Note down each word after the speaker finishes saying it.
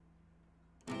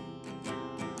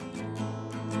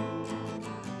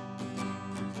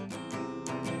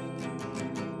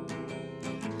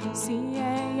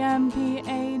CAMPADULTHOOD,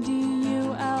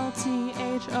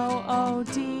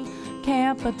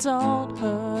 Camp Adulthood.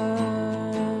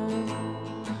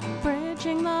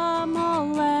 Bridging the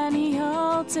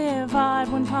millennial divide,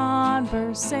 one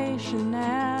conversation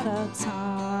at a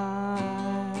time.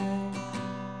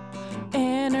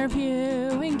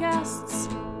 Interviewing guests,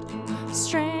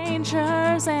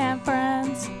 strangers and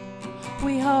friends.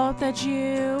 We hope that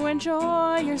you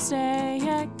enjoy your stay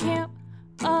at Camp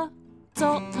Adulthood.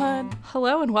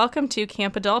 Hello and welcome to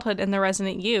Camp Adulthood and the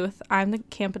Resident Youth. I'm the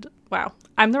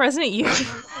Resident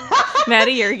Youth,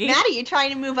 Maddie Yergi. Maddie, you're trying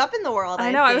to move up in the world.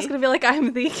 I know, I was going to be like,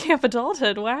 I'm the Camp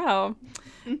Adulthood. Wow.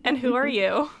 And who are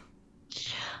you?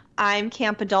 I'm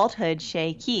Camp Adulthood,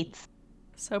 Shay Keats.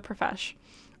 So profesh.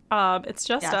 It's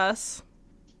just us.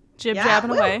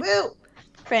 Jib-jabbing away. Woo.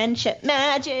 Friendship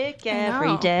magic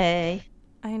every day.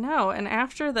 I know. And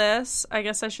after this, I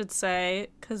guess I should say,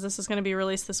 because this is going to be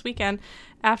released this weekend,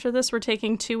 after this, we're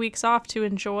taking 2 weeks off to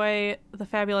enjoy the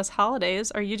fabulous holidays.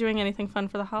 Are you doing anything fun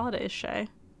for the holidays, Shay?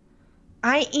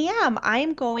 I am.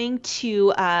 I'm going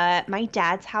to my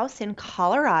dad's house in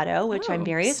Colorado, which I'm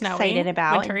very excited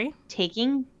about. Wintry.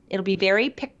 It'll be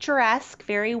very picturesque,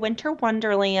 very winter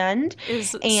wonderland. Is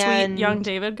Sweet Young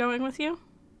David going with you?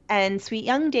 And Sweet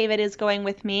Young David is going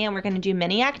with me, and we're going to do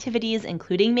many activities,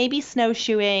 including maybe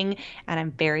snowshoeing, and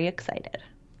I'm very excited.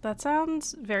 That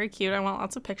sounds very cute. I want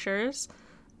lots of pictures.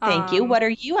 Thank you. What are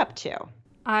you up to?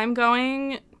 I'm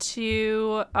going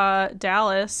to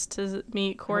Dallas to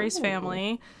meet Corey's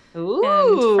family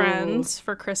and friends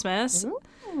for Christmas.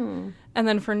 Ooh. And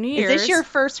then for New Year's... Is this your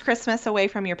first Christmas away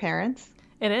from your parents?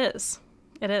 It is.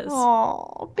 It is.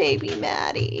 Oh, baby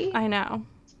Maddie. I know.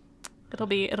 It'll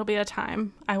be a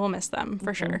time. I will miss them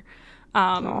for sure.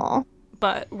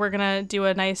 But we're gonna do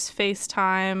a nice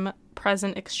FaceTime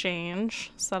present exchange,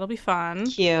 so that'll be fun.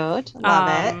 Cute, love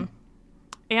it.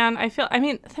 And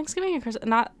Thanksgiving and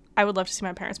Christmas. I would love to see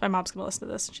my parents. My mom's gonna listen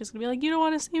to this, and she's gonna be like, "You don't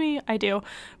want to see me?" I do,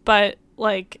 but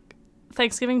like,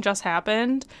 Thanksgiving just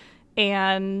happened,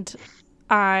 and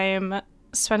I'm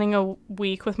spending a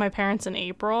week with my parents in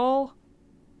April,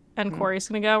 and Corey's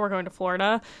gonna go. We're going to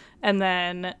Florida, and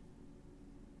then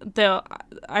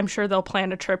I'm sure they'll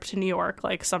plan a trip to New York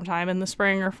like sometime in the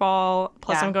spring or fall.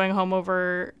 Plus I'm going home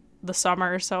over the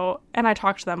summer. So, and I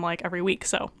talk to them like every week.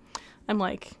 So I'm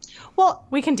like, well,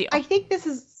 we can deal. I think this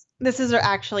is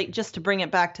actually, just to bring it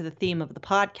back to the theme of the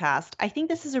podcast, I think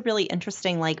this is a really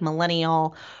interesting like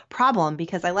millennial problem,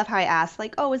 because I love how I asked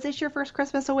like, oh, is this your first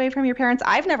Christmas away from your parents?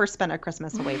 I've never spent a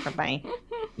Christmas away from my,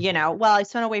 I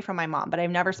spent away from my mom, but I've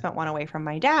never spent one away from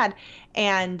my dad.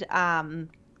 And,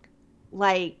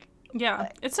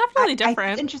 it's definitely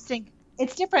different. It's interesting.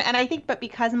 It's different. And I think, but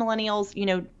because millennials,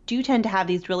 do tend to have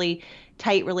these really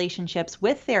tight relationships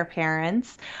with their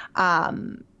parents,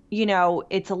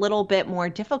 it's a little bit more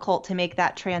difficult to make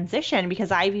that transition,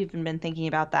 because I've even been thinking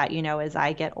about that, as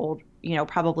I get old,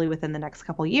 probably within the next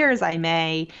couple of years, I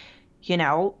may,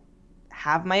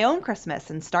 have my own Christmas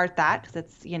and start that, because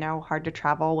it's, hard to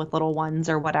travel with little ones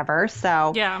or whatever.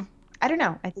 So yeah. I don't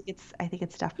know. I think it's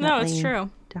definitely... No, it's true.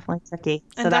 Definitely tricky.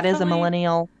 So that is a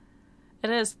millennial... It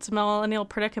is. It's a millennial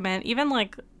predicament. Even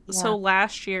so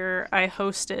last year I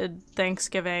hosted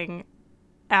Thanksgiving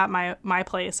at my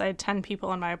place. I had 10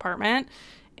 people in my apartment,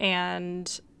 and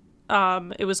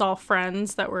it was all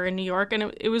friends that were in New York,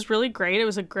 and it was really great.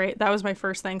 That was my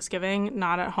first Thanksgiving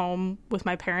not at home with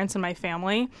my parents and my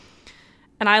family.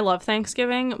 And I love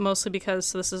Thanksgiving, mostly because,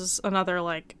 so this is another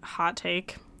like hot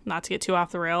take, not to get too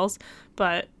off the rails,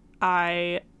 but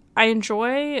I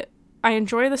enjoy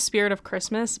the spirit of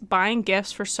Christmas. Buying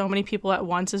gifts for so many people at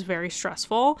once is very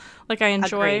stressful. Like, I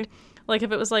enjoy, Agreed. Like,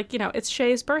 if it was like, it's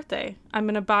Shay's birthday, I'm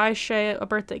going to buy Shay a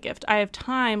birthday gift. I have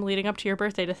time leading up to your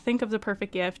birthday to think of the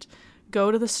perfect gift, go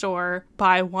to the store,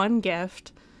 buy one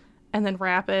gift, and then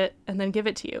wrap it and then give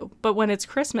it to you. But when it's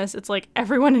Christmas, it's like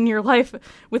everyone in your life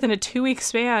within a 2-week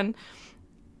span.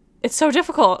 It's so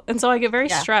difficult. And so I get very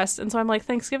stressed. And so I'm like,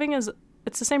 Thanksgiving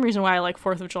it's the same reason why I like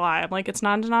 4th of July. I'm like, it's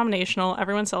non-denominational.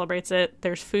 Everyone celebrates it.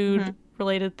 There's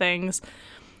food-related things.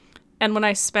 And when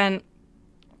I spent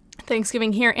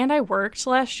Thanksgiving here, and I worked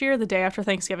last year, the day after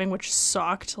Thanksgiving, which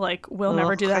sucked. Like, we'll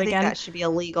never do that again. I think that should be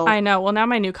illegal. I know. Well, now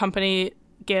my new company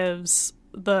gives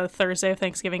the Thursday of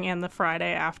Thanksgiving and the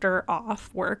Friday after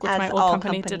off work, which my old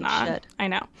company did not. Should. I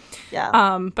know.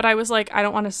 Yeah. But I was like, I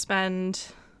don't want to spend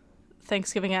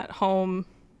Thanksgiving at home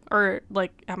or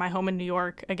like at my home in New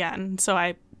York again. So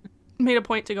I made a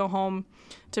point to go home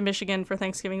to Michigan for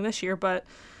Thanksgiving this year. But,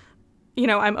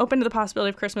 I'm open to the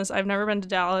possibility of Christmas. I've never been to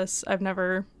Dallas. I've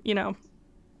never,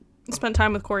 spent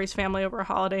time with Corey's family over a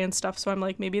holiday and stuff. So I'm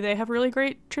like, maybe they have really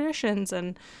great traditions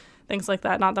and things like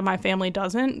that. Not that my family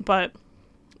doesn't, but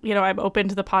you know, I'm open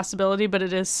to the possibility, but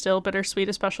it is still bittersweet,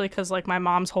 especially because like my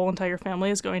mom's whole entire family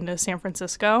is going to San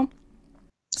Francisco.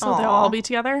 So Aww. they'll all be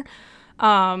together.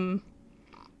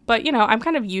 But, you know, I'm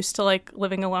kind of used to like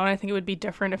living alone. I think it would be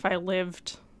different if I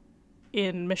lived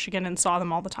in Michigan and saw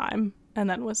them all the time and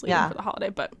then was leaving for the holiday.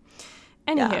 But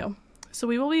anywho, so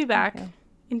we will be back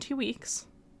in 2 weeks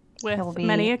with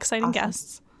many exciting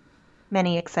guests.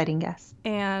 Many exciting guests.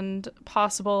 And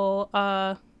possible,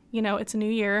 you know, it's a new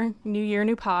year,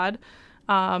 new pod.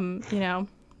 You know,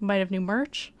 might have new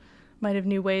merch, might have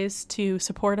new ways to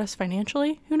support us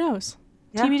financially. Who knows?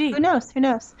 Yeah, TBD. Who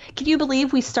knows? Can you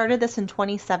believe we started this in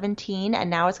 2017 and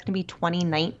now it's going to be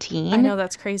 2019? I know,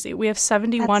 that's crazy. We have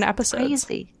 71 episodes.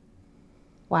 Crazy.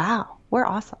 Wow. We're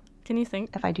awesome. Can you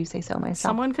think? If I do say so myself.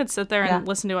 Someone could sit there and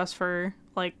listen to us for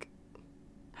like,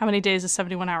 how many days is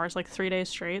 71 hours? Like 3 days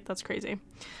straight? That's crazy.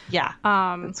 Yeah.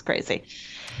 That's crazy.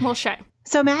 Well, Shay.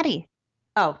 So Maddie.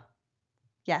 Oh,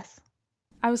 yes.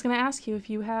 I was going to ask you if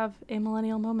you have a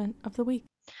millennial moment of the week.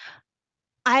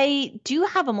 I do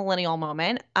have a millennial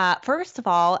moment. First of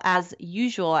all, as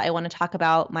usual, I want to talk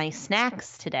about my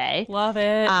snacks today. Love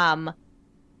it.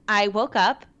 I woke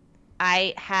up.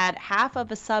 I had half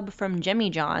of a sub from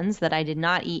Jimmy John's that I did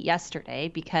not eat yesterday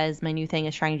because my new thing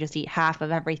is trying to just eat half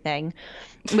of everything.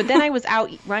 But then I was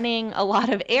out running a lot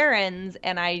of errands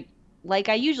and I, like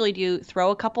I usually do,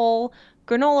 throw a couple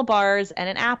granola bars and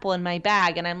an apple in my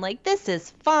bag. And I'm like, this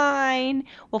is fine.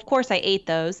 Well, of course I ate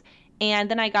those.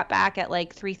 And then I got back at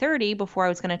like 3:30 before I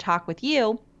was going to talk with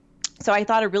you. So I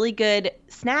thought a really good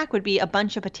snack would be a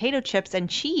bunch of potato chips and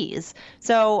cheese.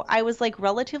 So I was like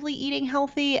relatively eating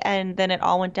healthy, and then it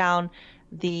all went down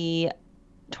the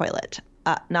toilet.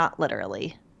 Not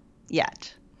literally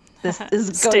yet. This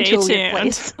is going to a weird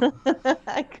place.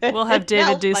 We'll have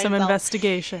David do some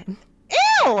investigation.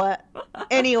 Ew!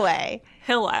 Anyway.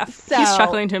 He'll laugh. So, he's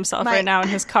chuckling to himself right now in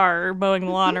his car, mowing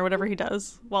the lawn or whatever he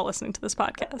does while listening to this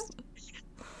podcast.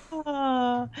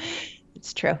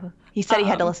 It's true. He said he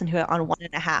had to listen to it on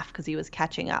 1.5 because he was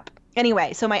catching up.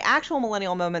 Anyway, so my actual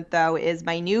millennial moment, though, is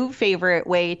my new favorite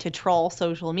way to troll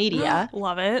social media.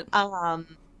 Love it.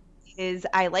 Is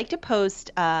I like to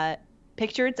post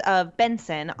pictures of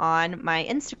Benson on my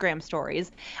Instagram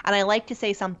stories. And I like to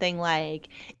say something like,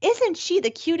 isn't she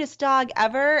the cutest dog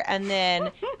ever? And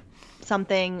then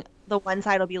something, the one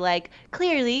side will be like,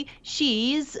 clearly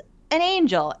she's an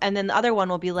angel. And then the other one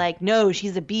will be like, no,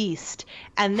 she's a beast.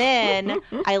 And then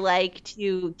I like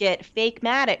to get fake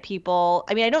mad at people.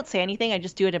 I mean, I don't say anything. I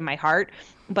just do it in my heart.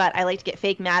 But I like to get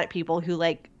fake mad at people who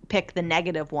like pick the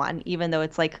negative one, even though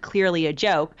it's like clearly a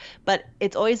joke. But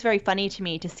it's always very funny to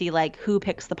me to see like who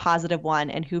picks the positive one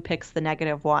and who picks the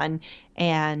negative one.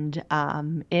 And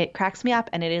it cracks me up.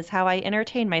 And it is how I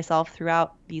entertain myself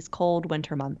throughout these cold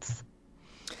winter months.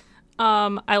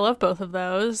 I love both of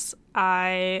those.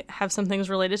 I have some things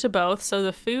related to both. So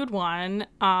the food one,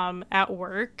 at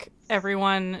work,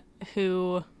 everyone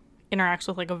who interacts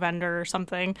with like a vendor or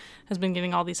something has been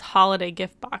getting all these holiday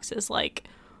gift boxes, like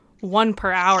one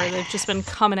per hour. They've just been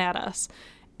coming at us.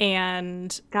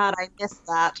 And God, I missed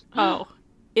that. Oh,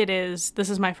 this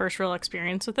is my first real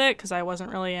experience with it because I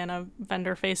wasn't really in a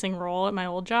vendor facing role at my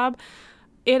old job.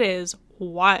 It is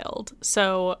wild.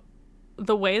 So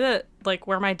the way that like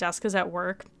where my desk is at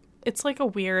work, it's like a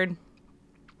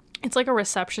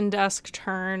reception desk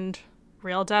turned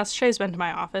real desk. Shay's been to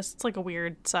my office. It's like a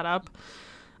weird setup.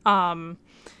 And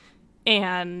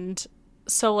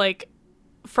so like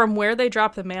from where they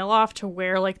drop the mail off to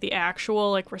where like the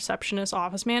actual like receptionist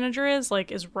office manager is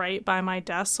right by my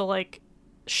desk. So like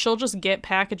she'll just get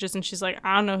packages and she's like,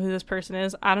 I don't know who this person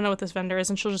is. I don't know what this vendor is.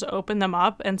 And she'll just open them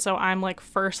up. And so I'm like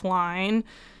first line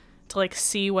to like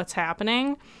see what's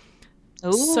happening.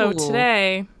 Ooh. So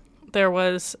today there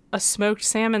was a smoked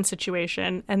salmon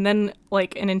situation and then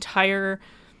like an entire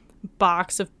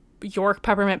box of York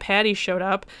peppermint patties showed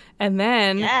up. And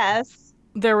then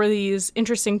there were these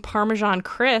interesting Parmesan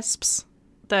crisps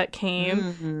that came.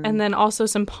 Mm-hmm. And then also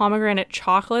some pomegranate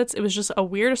chocolates. It was just a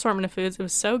weird assortment of foods. It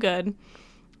was so good.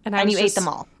 And you ate them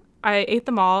all. I ate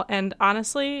them all. And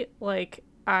honestly, like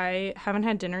I haven't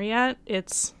had dinner yet.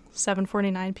 It's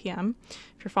 7:49 p.m.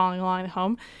 if you're following along at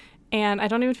home. And I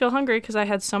don't even feel hungry because I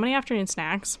had so many afternoon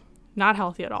snacks. Not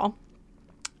healthy at all.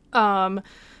 So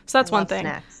that's one thing.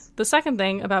 Snacks. The second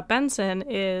thing about Benson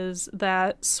is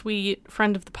that sweet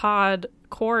friend of the pod,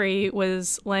 Corey,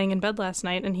 was laying in bed last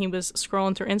night and he was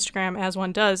scrolling through Instagram as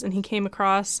one does. And he came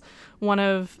across one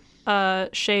of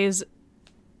Shay's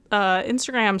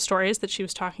Instagram stories that she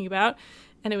was talking about.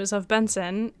 And it was of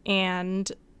Benson.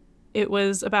 And it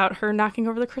was about her knocking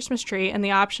over the Christmas tree, and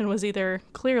the option was either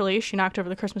clearly she knocked over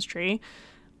the Christmas tree,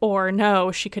 or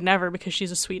no, she could never because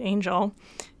she's a sweet angel.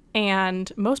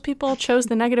 And most people chose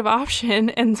the negative option,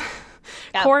 and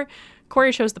yep.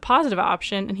 Corey chose the positive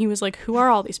option, and he was like, who are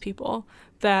all these people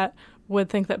that would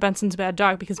think that Benson's a bad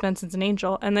dog because Benson's an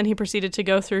angel? And then he proceeded to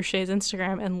go through Shay's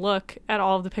Instagram and look at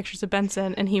all of the pictures of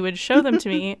Benson, and he would show them to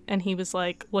me, and he was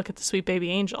like, look at the sweet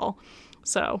baby angel.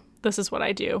 So this is what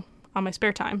I do on my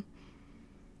spare time.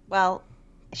 Well,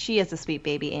 she is a sweet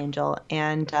baby angel,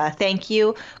 and thank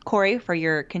you, Corey, for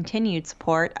your continued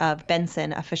support of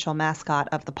Benson, official mascot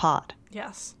of the pod.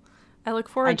 Yes. I look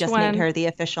forward to when... I just made her the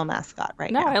official mascot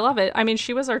now. No, I love it. I mean,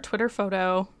 she was our Twitter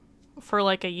photo for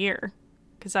like a year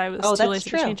because I was too lazy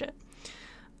to change it.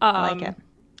 I like it.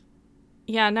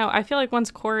 Yeah, no, I feel like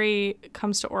once Corey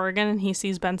comes to Oregon and he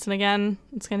sees Benson again,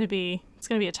 it's gonna be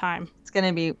a time. It's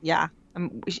gonna be, yeah.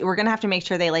 We're gonna have to make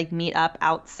sure they like meet up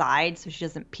outside so she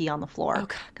doesn't pee on the floor,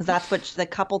 because that's what the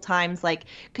couple times, like,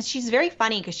 because she's very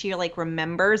funny because she like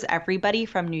remembers everybody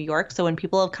from New York. So when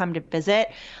people have come to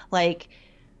visit, like,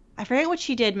 I forget what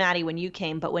she did, Maddie, when you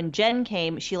came, but when Jen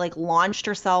came, she like launched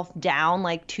herself down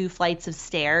like 2 flights of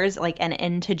stairs, like, and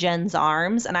into Jen's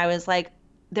arms, and I was like,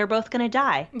 they're both going to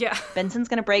die. Yeah. Benson's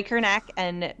going to break her neck,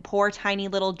 and poor tiny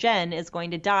little Jen is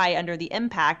going to die under the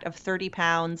impact of 30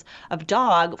 pounds of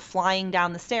dog flying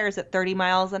down the stairs at 30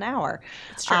 miles an hour.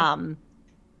 That's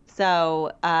true.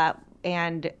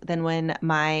 And then when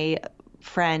my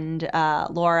friend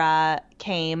Laura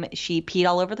came, she peed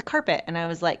all over the carpet, and I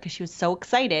was like, because she was so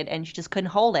excited and she just couldn't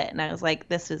hold it, and I was like,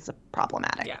 this is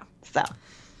problematic. Yeah. So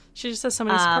she just has so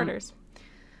many supporters.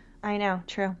 I know,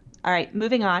 true. All right,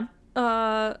 moving on.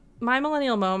 My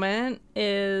millennial moment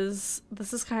is,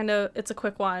 it's a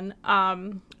quick one.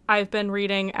 I've been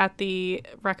reading at the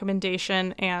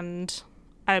recommendation, and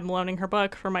I'm loaning her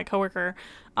book for my coworker,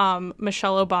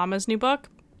 Michelle Obama's new book.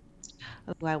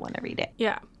 Oh, I want to read it.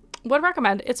 Yeah. Would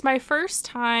recommend. It's my first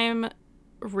time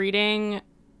reading,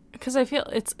 because I feel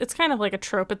it's kind of like a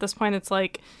trope at this point. It's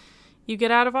like you get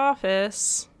out of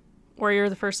office, or you're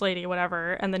the first lady,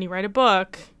 whatever, and then you write a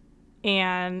book.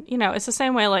 And, you know, it's the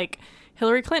same way, like,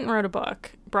 Hillary Clinton wrote a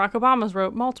book. Barack Obama's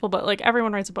wrote multiple books. Like,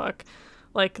 everyone writes a book.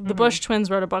 Like, the Bush twins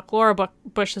wrote a book. Laura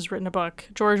Bush has written a book.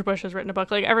 George Bush has written a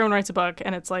book. Like, everyone writes a book.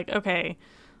 And it's like, okay,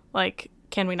 like,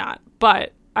 can we not?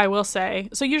 But I will say,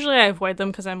 so usually I avoid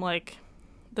them because I'm like,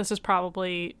 this is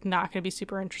probably not going to be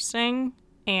super interesting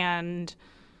and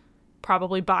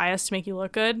probably biased to make you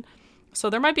look good.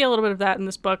 So there might be a little bit of that in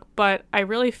this book. But I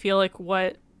really feel like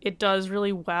what it does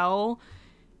really well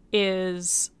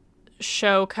is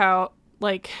show how,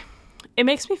 like, it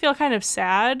makes me feel kind of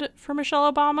sad for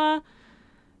Michelle Obama.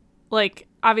 Like,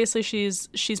 obviously she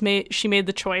made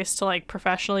the choice to, like,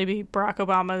 professionally be Barack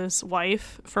Obama's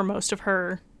wife for most of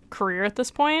her career at this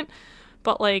point.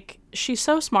 But, like, she's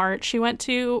so smart. She went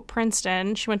to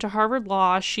Princeton. She went to Harvard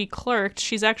Law. She clerked.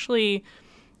 She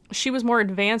was more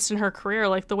advanced in her career.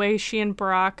 Like, the way she and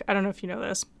Barack, I don't know if you know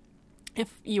this. If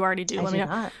you already do, let me know.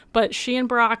 Not. But she and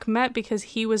Barack met because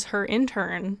he was her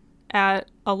intern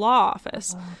at a law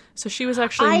office. So she was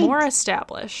actually more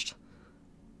established.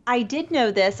 I did know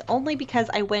this only because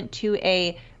I went to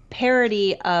a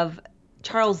parody of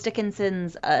Charles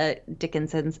Dickens'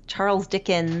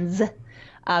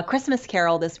 Christmas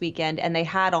Carol this weekend, and they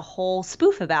had a whole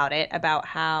spoof about it, about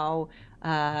how,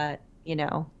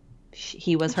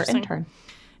 he was her intern.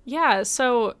 Yeah,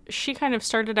 so she kind of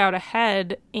started out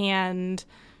ahead, and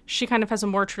she kind of has a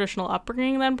more traditional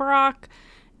upbringing than Barack.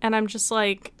 And I'm just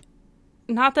like,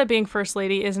 not that being first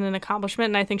lady isn't an accomplishment,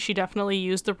 and I think she definitely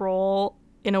used the role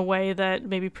in a way that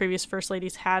maybe previous first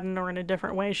ladies hadn't, or in a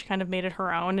different way. She kind of made it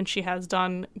her own, and she has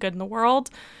done good in the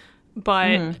world.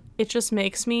 But it just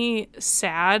makes me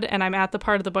sad, and I'm at the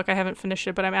part of the book, I haven't finished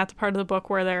it, but I'm at the part of the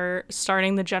book where they're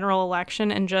starting the general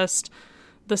election, and just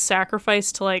the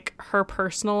sacrifice to, like, her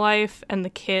personal life and the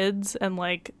kids, and,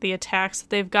 like, the attacks that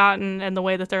they've gotten, and the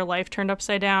way that their life turned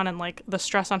upside down, and, like, the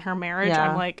stress on her marriage. Yeah.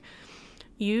 I'm like,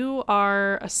 you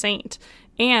are a saint.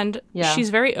 And she's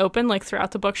very open, like,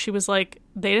 throughout the book. She was like,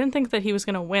 they didn't think that he was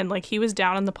going to win. Like, he was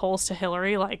down in the polls to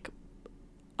Hillary, like,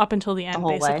 up until the end,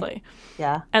 basically. Way.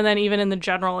 Yeah. And then even in the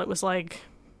general, it was, like,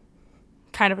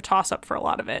 kind of a toss-up for a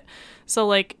lot of it. So,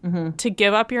 like, to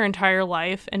give up your entire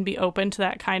life and be open to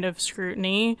that kind of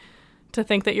scrutiny, to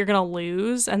think that you're going to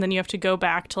lose, and then you have to go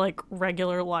back to, like,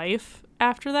 regular life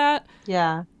after that,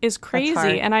 is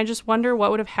crazy. And I just wonder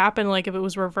what would have happened, like, if it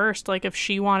was reversed. Like, if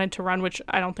she wanted to run, which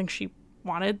I don't think she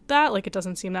wanted that. Like, it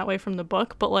doesn't seem that way from the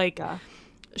book. But, like,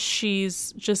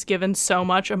 she's just given so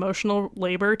much emotional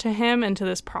labor to him and to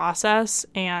this process.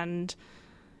 And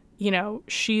you know,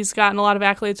 she's gotten a lot of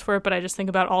accolades for it, but I just think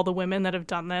about all the women that have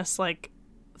done this, like,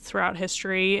 throughout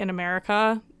history in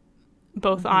America,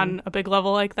 both on a big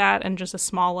level like that and just a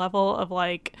small level of,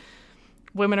 like,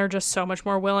 women are just so much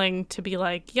more willing to be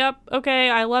like, yep, okay,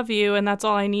 I love you, and that's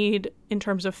all I need in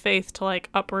terms of faith to,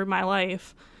 like, uproot my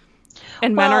life.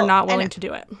 And men are not willing to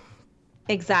do it.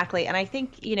 Exactly. And I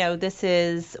think, you know, this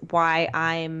is why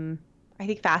I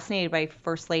think fascinated by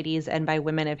first ladies and by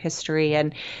women of history.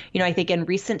 And, you know, I think in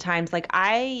recent times, like,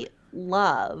 I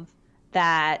love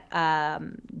that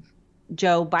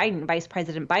Joe Biden, Vice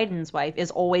President Biden's wife,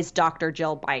 is always Dr.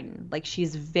 Jill Biden. Like,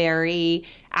 she's very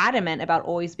adamant about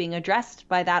always being addressed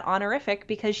by that honorific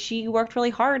because she worked really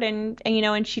hard and you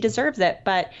know, and she deserves it.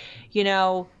 But, you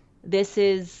know,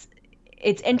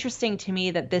 it's interesting to me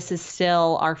that this is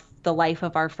still the life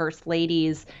of our first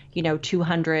ladies, you know,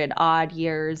 200 odd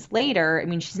years later. I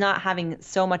mean, she's not having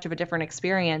so much of a different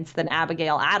experience than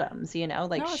Abigail Adams, you know,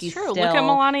 like, no, she's true. Still... Look at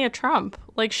Melania Trump.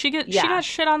 Like, she got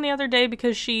shit on the other day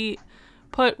because she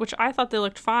put, which I thought they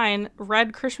looked fine,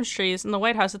 red Christmas trees in the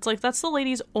White House. It's like, that's the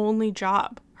lady's only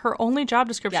job. Her only job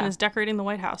description is decorating the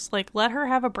White House. Like, let her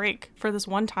have a break for this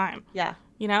one time. Yeah.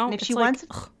 You know? And if she wants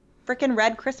freaking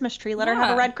red Christmas tree, let her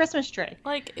have a red Christmas tree.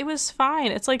 Like, it was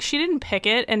fine. It's like, she didn't pick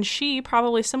it, and she,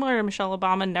 probably similar to Michelle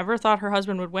Obama, never thought her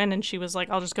husband would win, and she was like,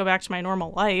 I'll just go back to my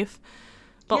normal life.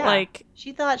 But like,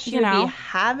 she thought she would be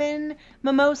having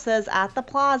mimosas at the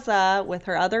plaza with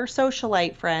her other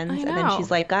socialite friends, and then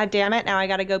she's like, God damn it, now I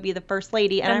gotta go be the first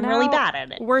lady, and I'm really bad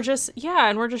at it. We're just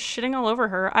shitting all over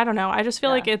her. I don't know. I just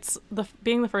feel like it's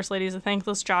being the first lady is a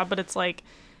thankless job, but it's like,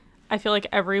 I feel like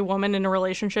every woman in a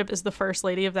relationship is the first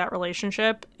lady of that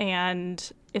relationship,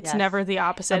 and it's never the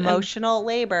opposite. Emotional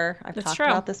labor. I've talked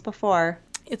about this before.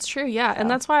 It's true, yeah. So. And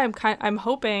that's why I'm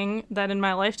hoping that in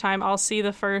my lifetime I'll see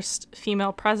the first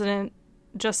female president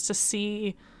just to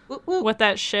see what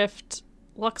that shift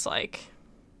looks like.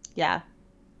 Yeah.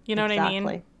 You know what I mean?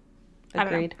 Agreed. I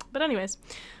don't know. But anyways.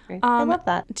 I love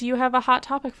that. Do you have a hot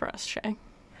topic for us, Shay?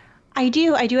 I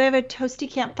do have a toasty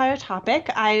campfire topic.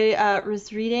 I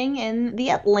was reading in The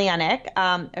Atlantic.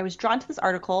 I was drawn to this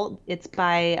article. It's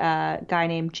by a guy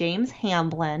named James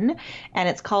Hamblin, and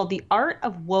it's called The Art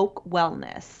of Woke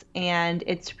Wellness. And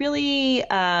it's really,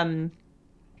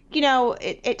 you know,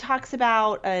 it talks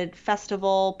about a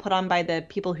festival put on by the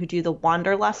people who do the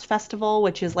Wanderlust Festival,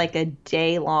 which is like a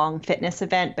day-long fitness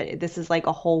event, but this is like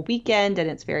a whole weekend, and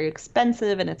it's very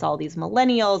expensive, and it's all these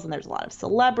millennials, and there's a lot of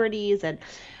celebrities, and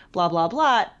blah, blah,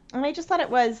 blah. And I just thought it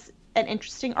was an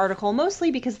interesting article,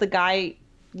 mostly because the guy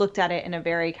looked at it in a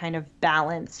very kind of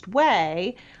balanced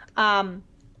way.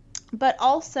 But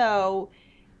also,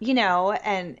 you know,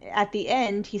 and at the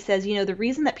end, he says, you know, the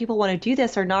reason that people want to do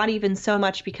this are not even so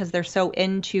much because they're so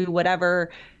into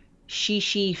whatever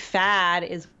she fad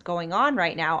is going on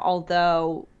right now,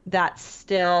 although that's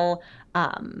still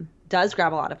does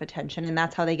grab a lot of attention, and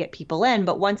that's how they get people in.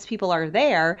 But once people are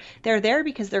there, they're there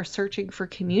because they're searching for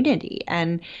community.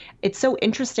 And it's so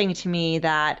interesting to me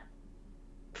that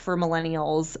for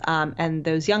millennials and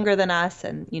those younger than us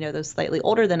and, you know, those slightly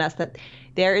older than us, that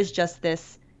there is just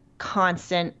this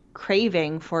constant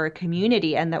craving for a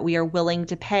community, and that we are willing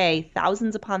to pay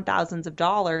thousands upon thousands of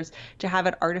dollars to have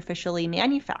it artificially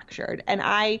manufactured. And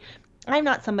I'm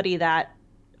not somebody that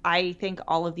I think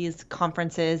all of these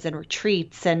conferences and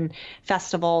retreats and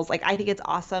festivals, like, I think it's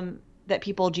awesome that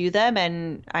people do them.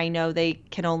 And I know they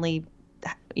can only,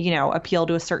 you know, appeal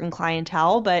to a certain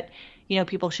clientele, but, you know,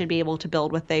 people should be able to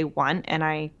build what they want. And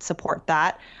I support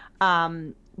that.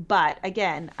 But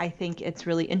again, I think it's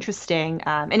really interesting.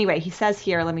 Anyway, he says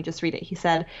here, let me just read it. He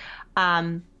said,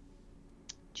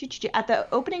 at the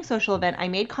opening social event, I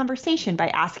made conversation by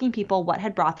asking people what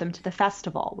had brought them to the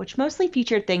festival, which mostly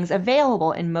featured things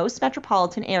available in most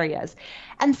metropolitan areas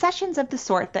and sessions of the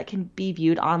sort that can be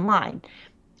viewed online.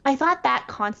 I thought that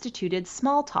constituted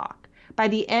small talk. By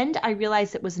the end, I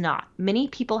realized it was not. Many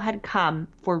people had come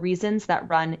for reasons that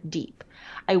run deep.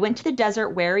 I went to the desert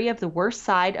wary of the worst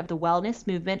side of the wellness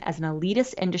movement as an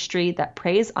elitist industry that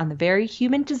preys on the very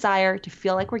human desire to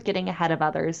feel like we're getting ahead of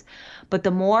others. But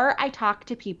the more I talked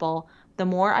to people, the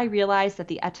more I realized that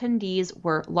the attendees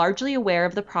were largely aware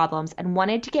of the problems and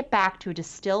wanted to get back to a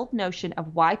distilled notion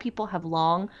of why people have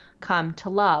long come to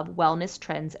love wellness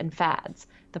trends and fads,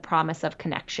 the promise of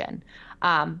connection.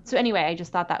 So anyway, I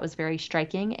just thought that was very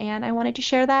striking, and I wanted to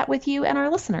share that with you and our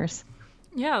listeners.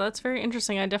 Yeah, that's very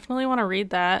interesting. I definitely want to read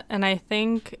that. And I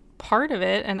think part of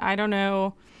it, and I don't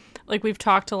know, like, we've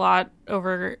talked a lot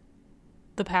over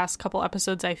the past couple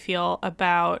episodes, I feel,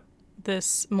 about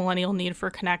this millennial need for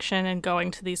connection and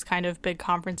going to these kind of big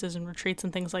conferences and retreats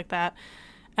and things like that.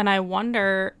 And I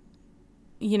wonder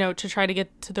to try to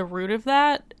get to the root of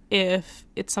that, if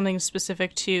it's something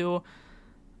specific to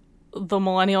the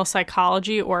millennial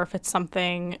psychology or if it's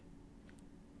something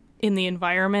in the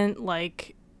environment.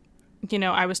 Like,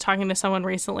 I was talking to someone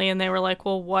recently and they were like,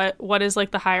 well, what is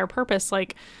like the higher purpose?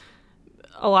 Like,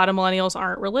 a lot of millennials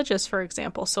aren't religious, for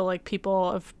example. So like people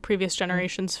of previous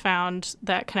generations found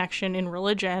that connection in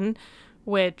religion,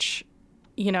 which,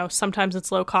 sometimes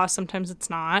it's low cost, sometimes it's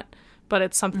not, but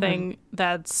it's something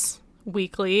that's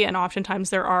weekly. And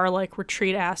oftentimes there are like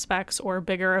retreat aspects or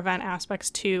bigger event aspects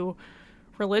to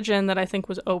religion that I think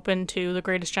was open to the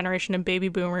greatest generation of baby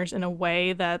boomers in a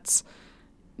way that's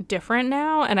different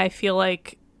now. And I feel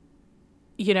like,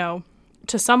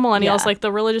 to some millennials, like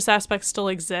the religious aspect still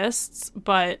exists,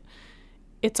 but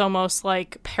it's almost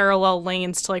like parallel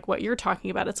lanes to like what you're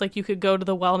talking about. It's like you could go to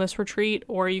the wellness retreat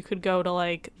or you could go to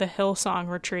like the Hillsong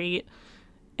retreat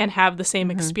and have the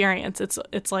same experience.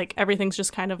 It's like everything's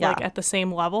just kind of like at the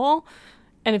same level.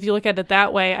 And if you look at it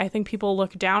that way, I think people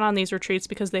look down on these retreats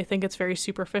because they think it's very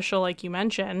superficial, like you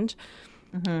mentioned,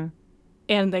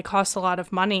 and they cost a lot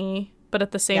of money. But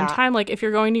at the same time, like if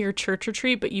you're going to your church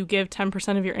retreat, but you give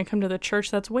 10% of your income to the church,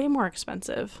 that's way more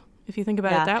expensive if you think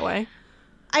about it that way.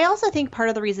 I also think part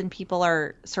of the reason people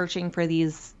are searching for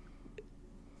these,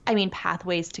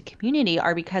 pathways to community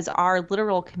are because our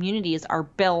literal communities are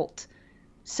built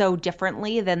so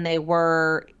differently than they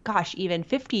were, even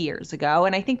 50 years ago.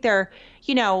 And I think they're,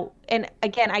 and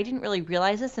again, I didn't really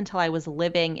realize this until I was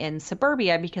living in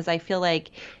suburbia, because I feel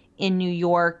like in New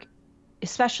York,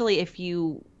 especially if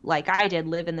you, like I did,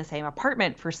 live in the same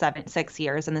apartment for 6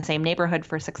 years in the same neighborhood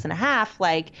for 6.5,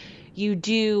 like you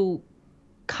do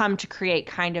come to create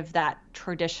kind of that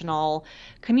traditional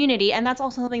community. And that's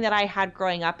also something that I had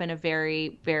growing up in a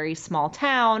very, very small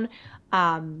town.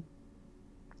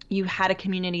 You had a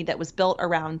community that was built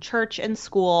around church and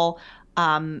school,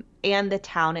 and the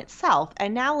town itself.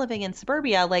 And now living in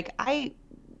suburbia, like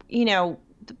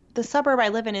the suburb I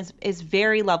live in is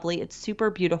very lovely. It's super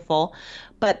beautiful,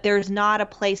 but there's not a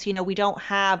place, we don't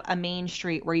have a main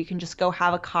street where you can just go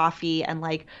have a coffee and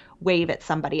like wave at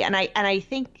somebody. And I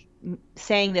think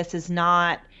saying this is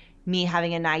not me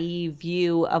having a naive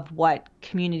view of what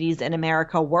communities in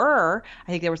America were. I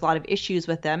think there was a lot of issues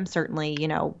with them, certainly,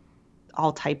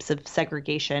 all types of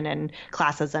segregation and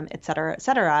classism, et cetera, et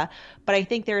cetera. But I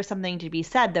think there is something to be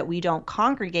said that we don't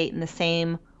congregate in the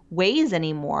same ways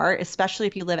anymore, especially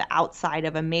if you live outside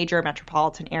of a major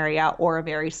metropolitan area or a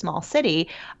very small city,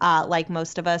 like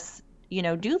most of us,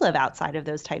 do live outside of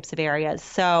those types of areas.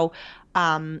 So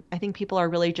I think people are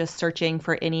really just searching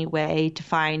for any way to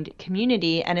find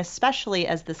community, and especially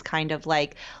as this kind of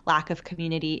like lack of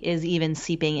community is even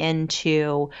seeping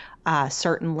into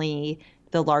certainly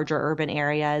the larger urban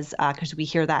areas, because we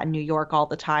hear that in New York all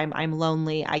the time. I'm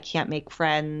lonely. I can't make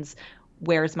friends.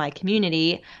 Where's my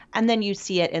community? And then you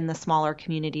see it in the smaller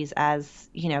communities as,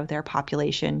 their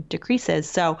population decreases.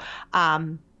 So I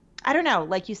don't know.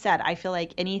 Like you said, I feel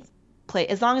like any place,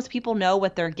 as long as people know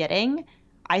what they're getting,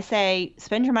 I say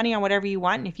spend your money on whatever you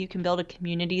want. And if you can build a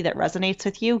community that resonates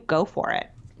with you, go for it.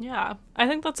 Yeah, I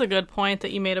think that's a good point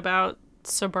that you made about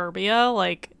suburbia.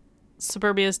 Like,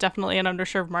 suburbia is definitely an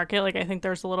underserved market. Like, I think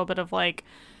there's a little bit of like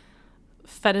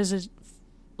fetish,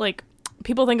 like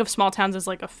people think of small towns as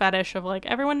like a fetish of like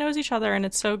everyone knows each other and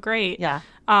it's so great. Yeah.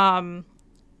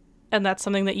 And that's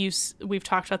something that we've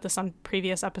talked about this on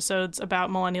previous episodes about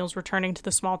millennials returning to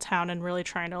the small town and really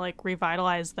trying to like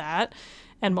revitalize that,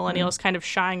 and millennials kind of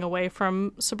shying away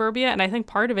from suburbia. And I think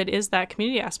part of it is that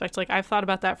community aspect. Like, I've thought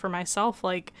about that for myself.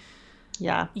 Like,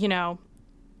 I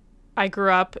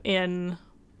grew up in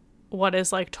what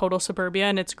is like total suburbia,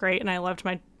 and it's great, and I loved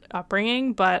my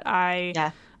upbringing, but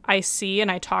I see and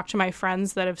I talk to my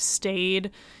friends that have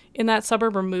stayed in that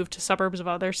suburb or moved to suburbs of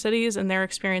other cities, and their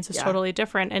experience is totally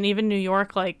different. And even New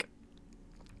York, like,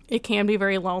 it can be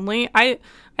very lonely. I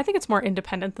think it's more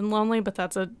independent than lonely, but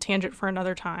that's a tangent for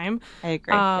another time. I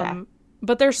agree.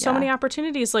 But there's so many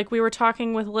opportunities. Like, we were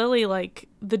talking with Lily, like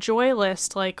the Joy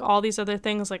List, like all these other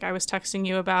things. Like, I was texting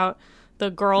you about the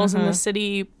Girls in the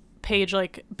City page,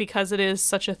 like, because it is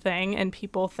such a thing and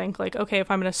people think like, okay, if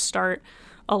I'm going to start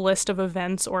a list of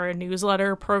events or a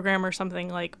newsletter program or something,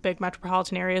 like big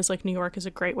metropolitan areas like New York is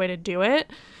a great way to do it.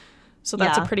 So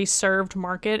that's a pretty served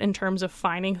market in terms of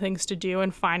finding things to do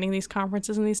and finding these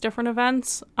conferences and these different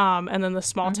events. And then the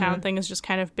small town thing is just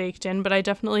kind of baked in. But I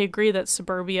definitely agree that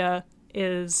suburbia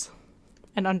is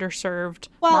an underserved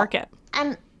market.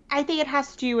 And I think it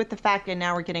has to do with the fact, and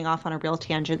now we're getting off on a real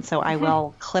tangent, so I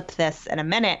will clip this in a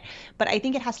minute. But I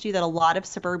think it has to do that a lot of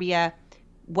suburbia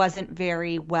wasn't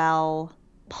very well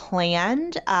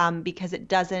planned, because it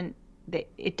doesn't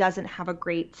it doesn't have a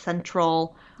great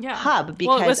central Yeah. hub Well, it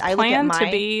because was I look at planned to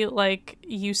my be like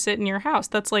you sit in your house.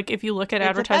 That's like if you look at it's a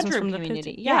advertisements bedroom from the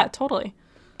community. yeah, Yeah, totally.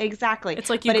 exactly. It's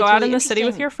like you But go it's out really in the city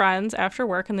with interesting. your friends after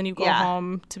work and then you go Yeah,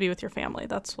 home to be with your family.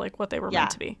 That's like what they were meant yeah,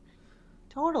 to be.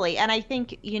 totally. And I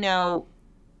think,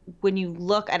 when you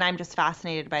look, and I'm just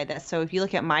fascinated by this. So if you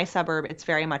look at my suburb, it's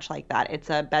very much like that. It's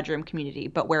a bedroom community.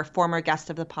 But where former guest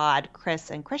of the pod, Chris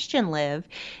and Christian live,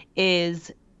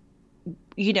 is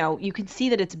you can see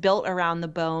that it's built around the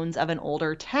bones of an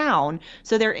older town.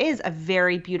 So there is a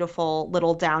very beautiful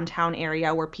little downtown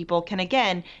area where people can,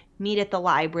 again, meet at the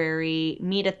library,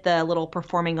 meet at the little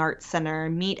performing arts center,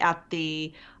 meet at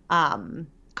the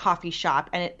coffee shop.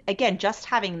 And again, just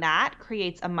having that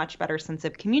creates a much better sense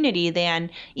of community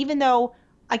than, even though,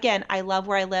 again, I love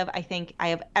where I live. I think I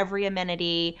have every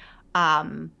amenity.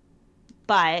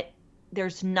 But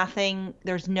there's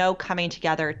no coming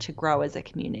together to grow as a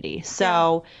community. Yeah.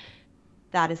 So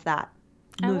that is that.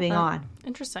 I love Moving that. on.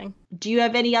 Interesting. Do you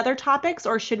have any other topics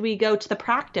or should we go to the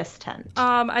practice tent?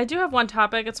 I do have one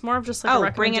topic. It's more of just like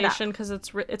a Bring it up. recommendation because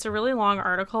it's a really long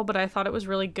article, but I thought it was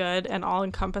really good and all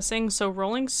encompassing. So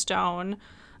Rolling Stone,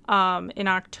 in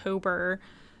October,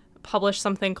 published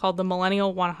something called the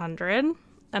Millennial 100.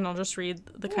 And I'll just read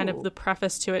the kind of the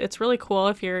preface to it. It's really cool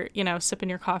if you're, sipping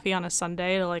your coffee on a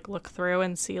Sunday to like look through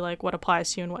and see like what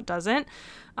applies to you and what doesn't.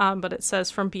 But it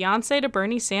says, from Beyonce to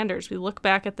Bernie Sanders, we look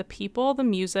back at the people, the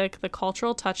music, the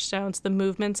cultural touchstones, the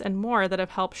movements, and more that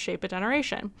have helped shape a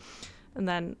generation. And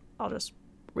then I'll just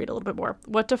read a little bit more.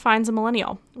 What defines a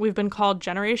millennial? We've been called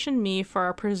Generation Me for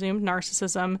our presumed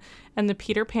narcissism and the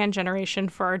Peter Pan generation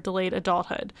for our delayed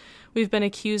adulthood. We've been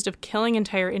accused of killing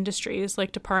entire industries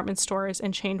like department stores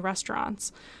and chained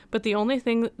restaurants. But the only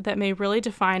thing that may really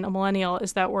define a millennial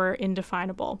is that we're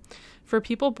indefinable. For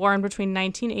people born between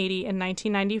 1980 and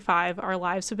 1995, our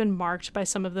lives have been marked by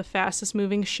some of the fastest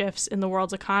moving shifts in the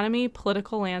world's economy,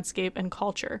 political landscape, and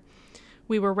culture.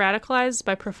 We were radicalized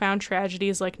by profound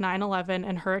tragedies like 9/11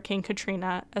 and Hurricane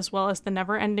Katrina, as well as the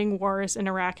never-ending wars in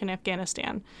Iraq and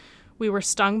Afghanistan. We were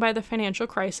stung by the financial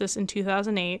crisis in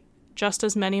 2008, just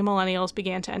as many millennials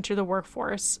began to enter the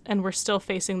workforce, and we're still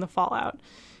facing the fallout.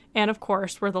 And of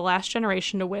course, we're the last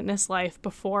generation to witness life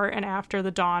before and after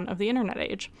the dawn of the internet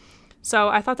age. So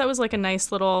I thought that was like a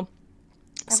nice little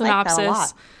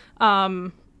synopsis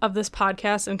of this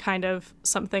podcast and kind of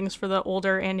some things for the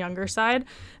older and younger side.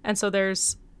 And so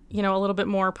there's, a little bit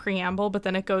more preamble, but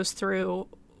then it goes through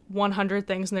 100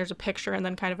 things and there's a picture and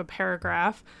then kind of a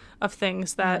paragraph of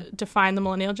things that define the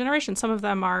millennial generation. Some of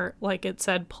them are, like it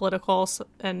said, political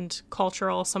and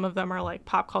cultural. Some of them are like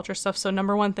pop culture stuff. So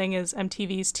number one thing is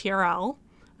MTV's TRL.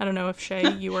 I don't know if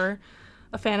Shay, you were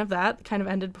a fan of that. It kind of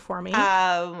ended before me.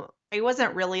 I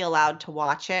wasn't really allowed to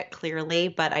watch it, clearly,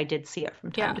 but I did see it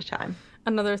from time to time.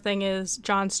 Another thing is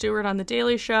Jon Stewart on The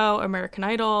Daily Show, American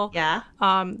Idol,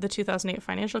 the 2008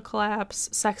 financial collapse,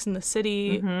 Sex and the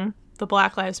City, the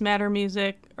Black Lives Matter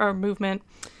movement,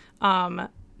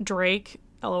 Drake,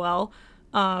 LOL,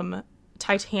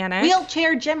 Titanic.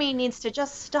 Wheelchair Jimmy needs to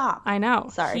just stop. I know.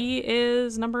 Sorry. He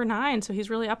is number 9, so he's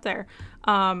really up there.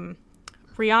 Rihanna,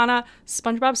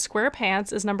 SpongeBob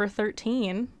SquarePants is number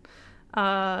 13.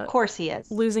 Of course he is.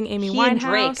 Losing Amy He Winehouse. and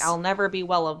Drake, I'll never be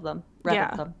well of them.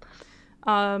 Of them.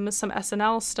 Some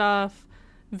SNL stuff,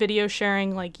 video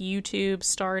sharing like YouTube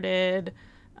started,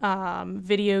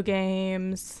 video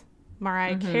games,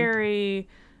 Mariah Carey,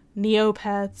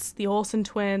 Neopets, the Olsen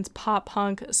twins, pop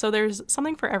punk. So there's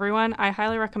something for everyone. I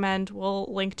highly recommend. We'll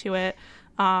link to it.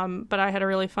 But I had a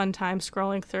really fun time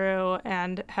scrolling through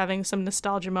and having some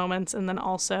nostalgia moments, and then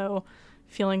also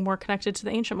feeling more connected to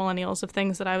the ancient millennials of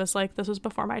things that I was like, this was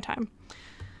before my time.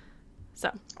 So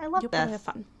I love you'll this. probably have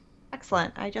fun.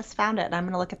 Excellent. I just found it and I'm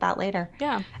going to look at that later.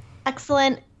 Yeah.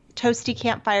 Excellent toasty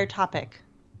campfire topic.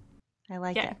 I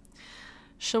like it.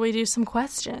 Shall we do some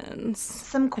questions?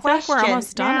 Some questions. I feel like we're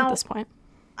almost done at this point.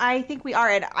 I think we are.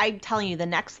 And I'm telling you, the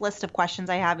next list of questions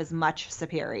I have is much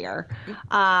superior.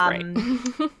 Great.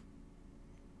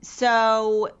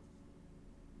 So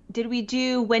did we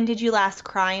do when did you last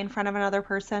cry in front of another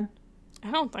person?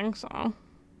 I don't think so.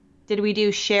 Did we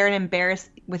do share and embarrass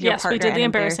with your partner? Yes, we did the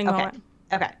embarrassing moment.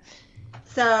 Okay.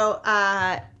 So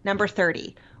number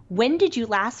 30. When did you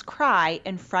last cry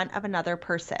in front of another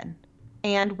person?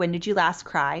 And when did you last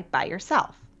cry by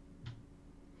yourself?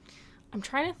 I'm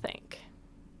trying to think.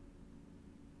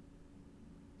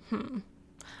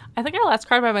 I think I last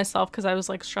cried by myself because I was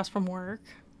like stressed from work,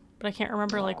 but I can't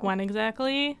remember like when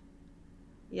exactly.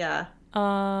 Yeah.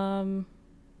 I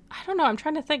don't know. I'm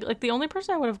trying to think. Like the only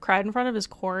person I would have cried in front of is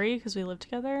Corey because we live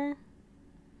together.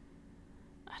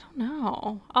 I don't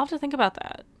know. I'll have to think about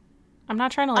that.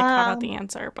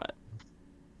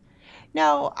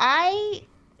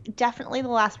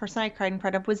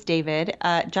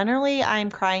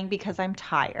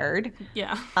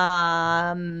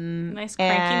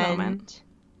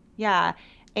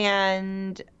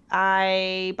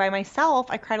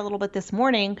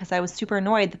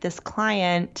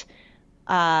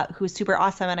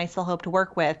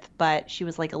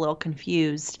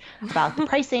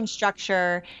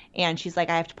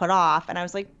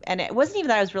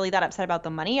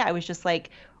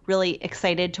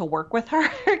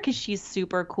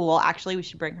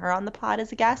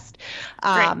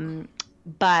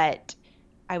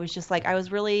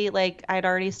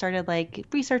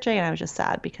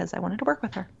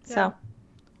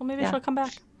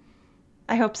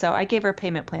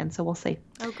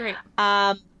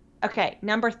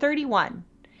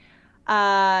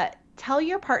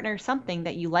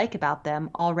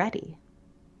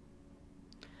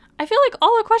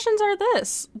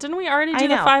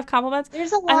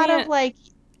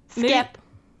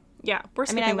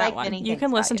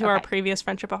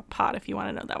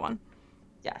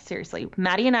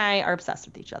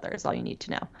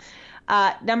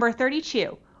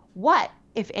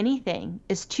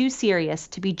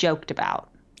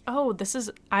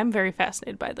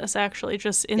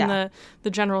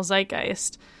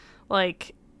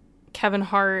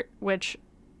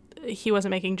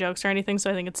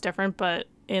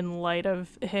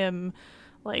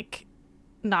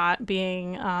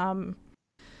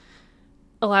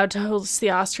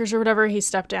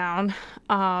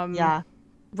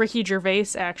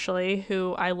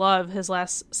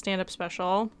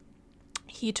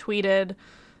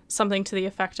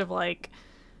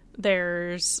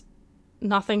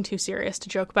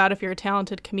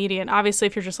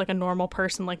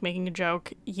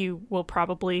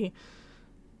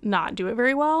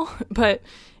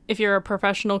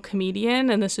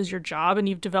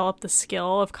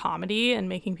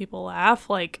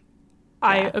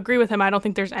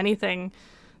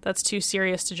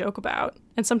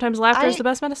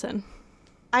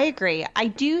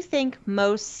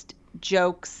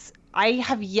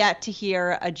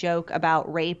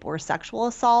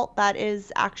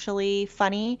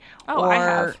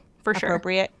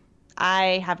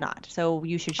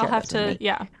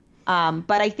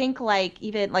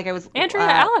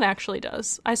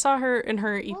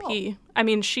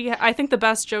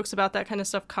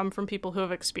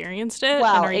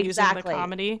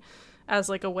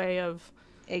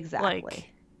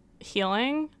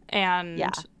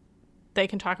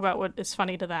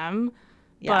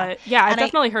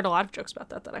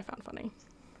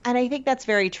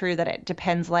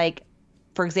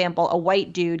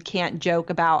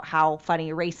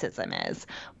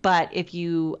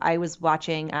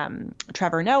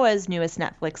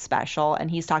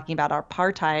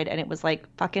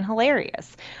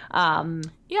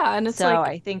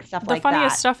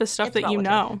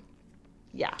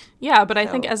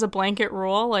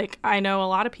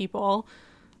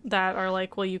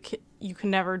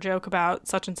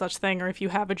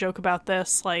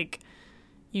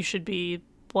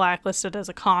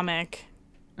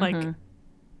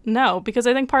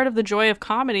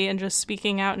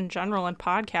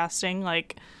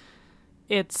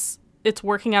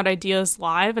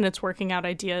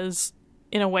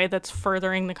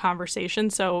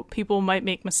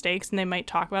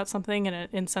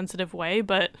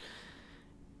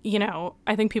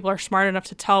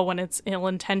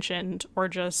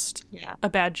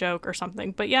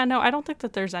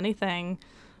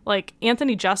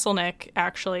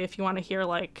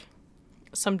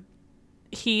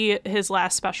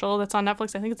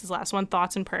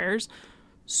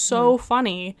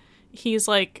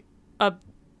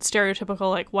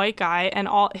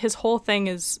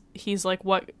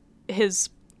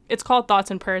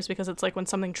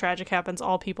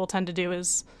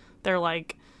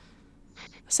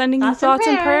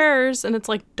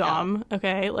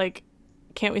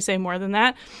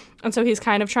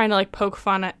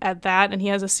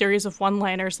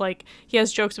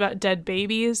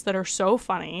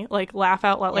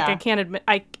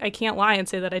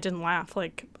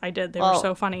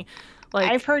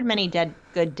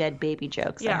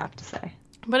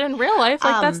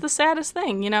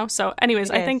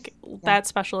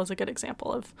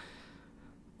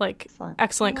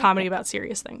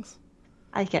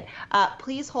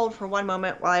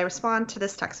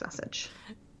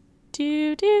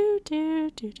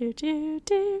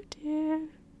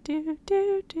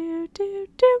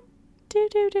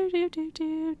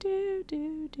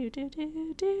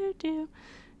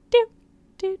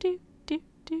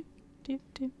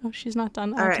 Oh, she's not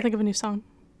done. I All have right. to think of a new song.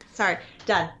 Sorry.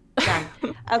 Done.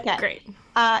 Okay. Great.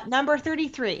 Number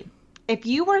 33. If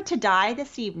you were to die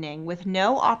this evening with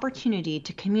no opportunity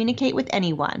to communicate with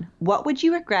anyone, what would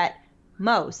you regret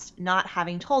most not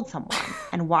having told someone?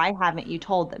 And why haven't you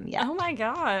told them yet? Oh my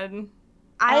God.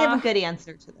 I have a good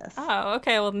answer to this. Oh,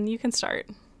 okay. Well, then you can start.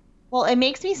 Well, it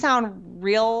makes me sound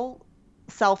real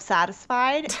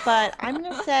self-satisfied, but I'm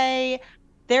going to say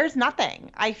there's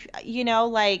nothing. I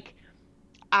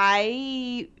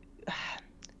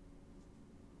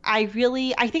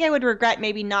I think I would regret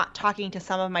maybe not talking to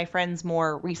some of my friends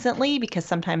more recently because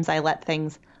sometimes I let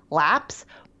things lapse.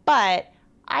 But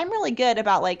I'm really good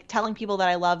about like telling people that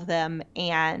I love them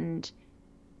and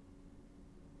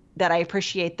that I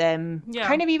appreciate them,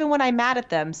 kind of even when I'm mad at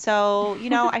them. So,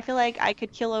 I feel like I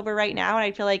could keel over right now and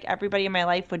I feel like everybody in my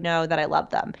life would know that I love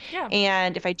them. Yeah.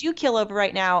 And if I do keel over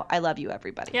right now, I love you,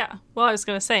 everybody. Yeah. Well, I was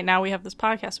going to say, now we have this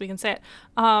podcast, we can say it.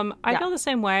 I feel the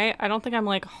same way. I don't think I'm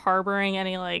like harboring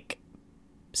any like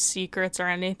secrets or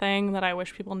anything that I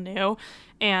wish people knew.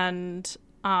 And,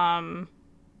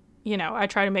 I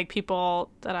try to make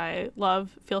people that I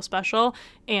love feel special.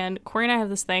 And Corey and I have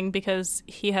this thing because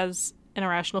he has an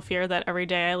irrational fear that every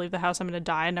day I leave the house, I'm going to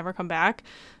die and never come back.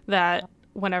 That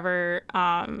whenever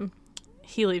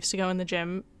he leaves to go in the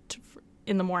gym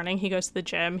in the morning, he goes to the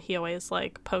gym, he always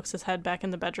like pokes his head back in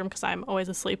the bedroom because I'm always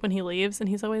asleep when he leaves. And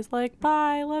he's always like,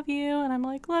 bye, love you. And I'm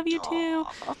like, love you too.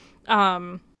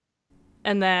 And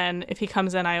then if he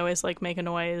comes in, I always like make a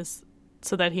noise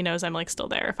so that he knows I'm like still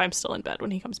there if I'm still in bed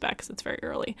when he comes back because it's very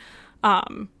early.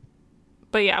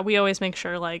 But yeah, we always make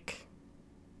sure like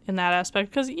in that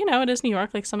aspect because, it is New York.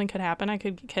 Like something could happen. I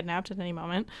could get kidnapped at any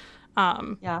moment.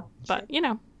 Yeah. But, I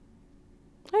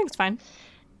think it's fine.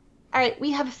 All right.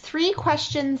 We have 3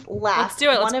 questions left. Let's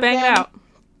do it. Let's bang it out.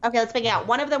 Okay, let's bang it out.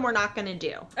 One of them we're not going to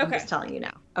do. Okay. I'm just telling you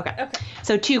now. Okay.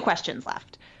 So 2 questions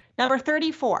left. Number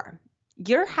 34.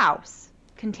 Your house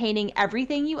containing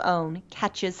everything you own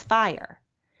catches fire.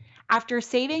 After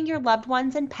saving your loved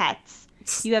ones and pets,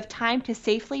 you have time to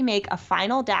safely make a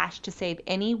final dash to save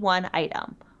any one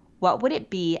item. What would it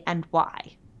be and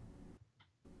why?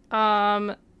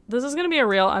 This is going to be a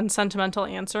real unsentimental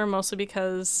answer, mostly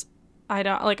because I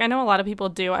know a lot of people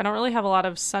do. I don't really have a lot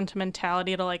of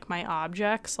sentimentality to like my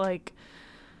objects. Like,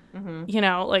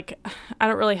 like I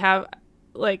don't really have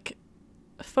like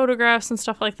photographs and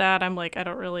stuff like that. I'm like, I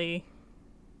don't really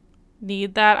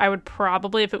need that. I would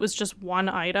probably, if it was just one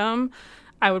item,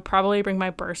 I would probably bring my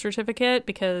birth certificate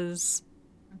because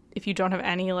if you don't have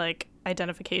any like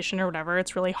identification or whatever,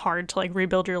 it's really hard to like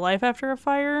rebuild your life after a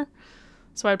fire.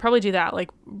 So I'd probably do that, like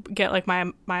get like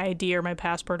my ID or my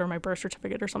passport or my birth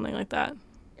certificate or something like that.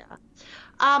 Yeah.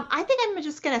 I think I'm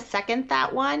just going to second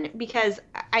that one because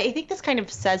I think this kind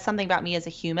of says something about me as a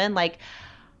human. Like,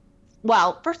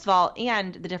 well, first of all,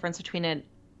 and the difference between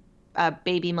a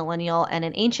baby millennial and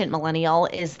an ancient millennial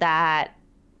is that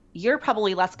you're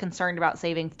probably less concerned about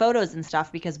saving photos and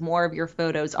stuff because more of your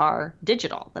photos are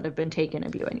digital that have been taken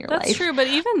of you in your life. That's true. But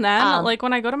even then, like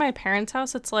when I go to my parents'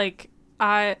 house, it's like,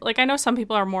 I know some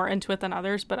people are more into it than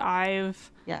others, but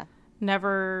I've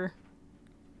never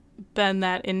been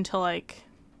that into like,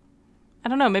 I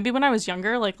don't know, maybe when I was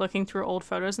younger, like looking through old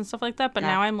photos and stuff like that. But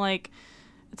now I'm like,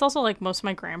 it's also like most of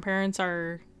my grandparents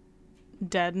are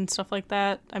dead and stuff like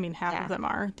that. I mean, half of them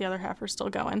are. The other half are still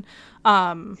going.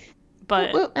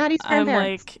 But I'm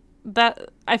like that.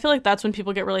 I feel like that's when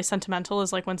people get really sentimental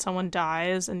is like when someone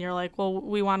dies and you're like, well,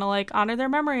 we want to like honor their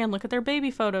memory and look at their baby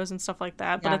photos and stuff like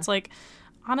that. But it's like,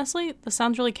 honestly, this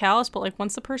sounds really callous, but like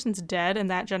once the person's dead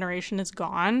and that generation is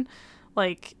gone,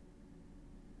 like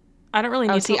I don't really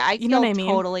need to. I feel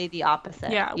totally the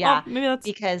opposite. Yeah. Well, maybe that's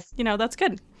because that's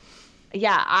good.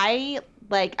 Yeah, I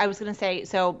was gonna say,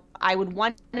 so I would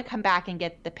want to come back and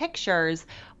get the pictures,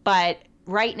 but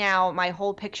right now my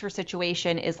whole picture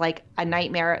situation is like a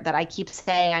nightmare that I keep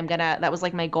saying that was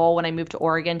like my goal when I moved to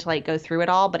Oregon to like go through it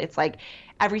all, but it's like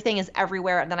everything is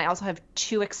everywhere. And then I also have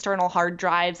 2 external hard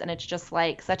drives and it's just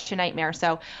like such a nightmare.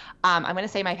 So I'm going to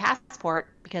say my passport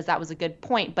because that was a good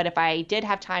point. But if I did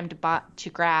have time to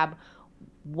grab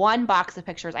one box of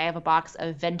pictures, I have a box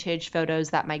of vintage photos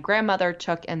that my grandmother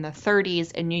took in the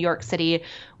 30s in New York City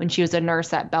when she was a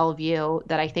nurse at Bellevue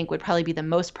that I think would probably be the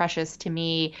most precious to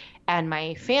me and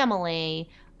my family,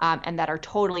 and that are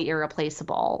totally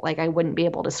irreplaceable. Like I wouldn't be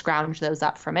able to scrounge those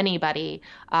up from anybody.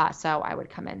 So I would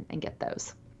come in and get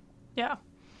those. Yeah,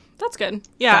 that's good.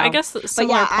 Yeah, so, I guess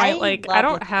similar point. Like I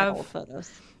don't have old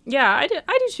photos. Yeah, I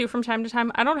do too from time to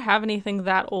time. I don't have anything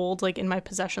that old like in my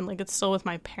possession. Like it's still with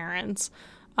my parents.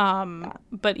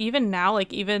 But even now,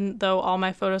 like, even though all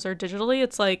my photos are digitally,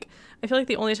 it's like, I feel like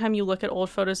the only time you look at old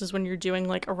photos is when you're doing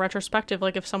like a retrospective,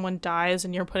 like if someone dies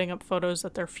and you're putting up photos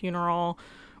at their funeral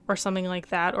or something like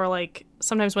that. Or like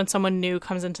sometimes when someone new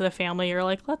comes into the family, you're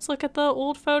like, let's look at the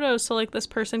old photos. So like this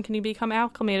person can become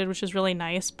acclimated, which is really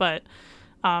nice. But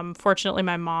fortunately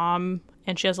my mom,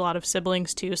 and she has a lot of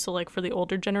siblings too. So like for the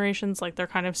older generations, like they're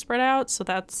kind of spread out. So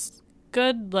that's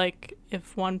good. Like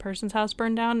if one person's house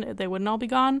burned down, they wouldn't all be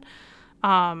gone.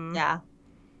 Yeah.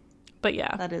 But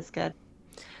yeah. That is good.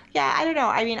 Yeah, I don't know.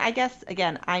 I mean, I guess,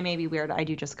 again, I may be weird. I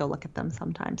do just go look at them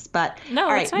sometimes. But, no,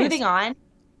 all right, nice. Moving on.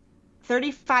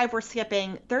 35 we're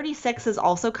skipping. 36 is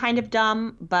also kind of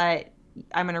dumb, but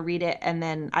I'm going to read it, and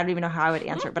then I don't even know how I would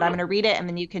answer it, but I'm going to read it, and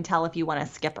then you can tell if you want to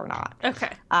skip or not. Okay.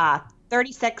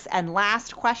 36 and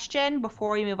last question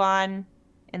before we move on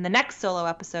in the next solo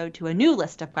episode to a new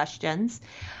list of questions.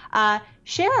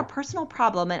 Share a personal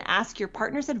problem and ask your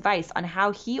partner's advice on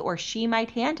how he or she might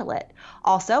handle it.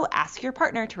 Also, ask your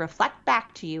partner to reflect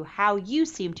back to you how you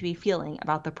seem to be feeling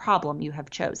about the problem you have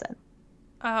chosen.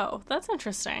 Oh, that's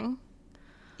interesting.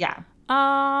 Yeah.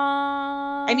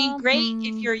 I mean, great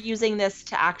if you're using this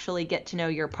to actually get to know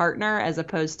your partner as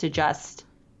opposed to just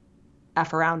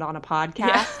F around on a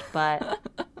podcast, but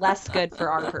less good for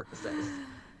our purposes.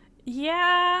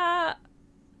 Yeah.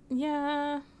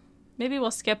 Maybe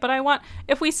we'll skip, but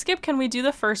if we skip, can we do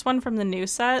the first one from the new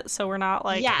set so we're not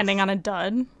like ending on a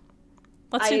dud?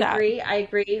 Let's do that. I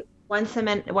agree. Once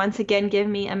again, give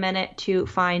me a minute to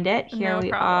find it. Here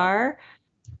we are.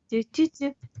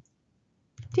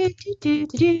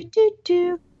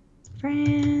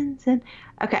 Friends and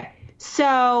okay.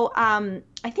 So I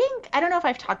don't know if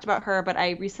I've talked about her, but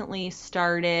I recently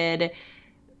started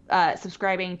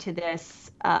subscribing to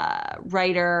this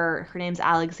writer. Her name's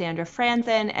Alexandra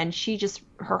Franzen, and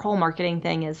her whole marketing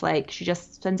thing is like she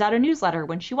just sends out a newsletter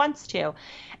when she wants to,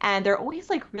 and they're always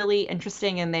like really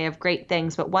interesting and they have great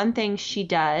things. But one thing she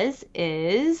does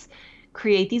is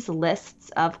create these lists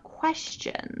of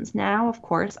questions. Now, of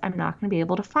course, I'm not going to be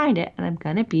able to find it, and I'm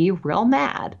going to be real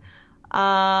mad.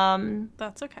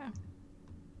 That's okay.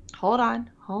 Hold on.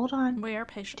 We are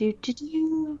patient.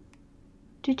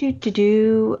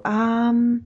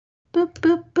 Boo,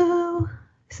 boo, boo.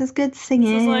 This is good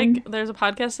singing. This is like, there's a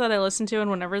podcast that I listen to,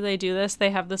 and whenever they do this,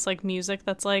 they have this like music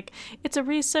that's like, it's a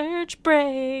research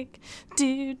break.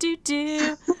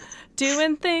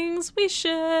 Doing things we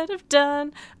should have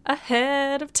done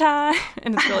ahead of time.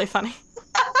 And it's really funny.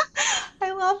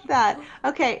 I love that.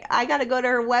 Okay, I gotta go to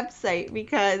her website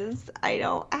because I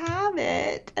don't have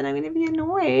it, and I'm gonna be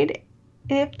annoyed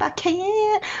if I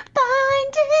can't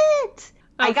find it.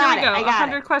 Oh, I got it. I got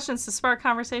 100 questions to spark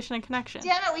conversation and connection.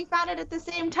 Damn it, we found it at the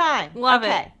same time. Love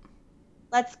it.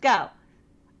 Let's go.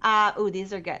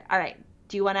 These are good. All right.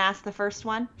 Do you want to ask the first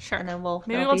one? Sure. And then we'll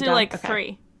do like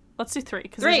 3. Let's do 3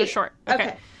 because these are short.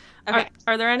 Okay.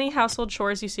 Are there any household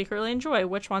chores you secretly enjoy?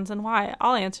 Which ones and why?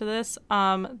 I'll answer this.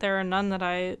 There are none that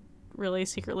I really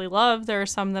secretly love. There are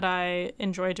some that I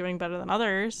enjoy doing better than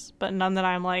others, but none that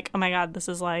I'm like, oh my God, this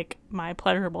is like my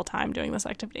pleasurable time doing this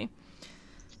activity.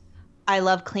 I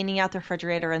love cleaning out the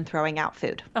refrigerator and throwing out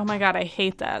food. Oh my God, I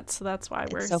hate that. So that's why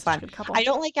we're so fun. A good couple. I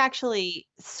don't like actually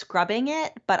scrubbing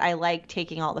it, but I like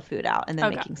taking all the food out and then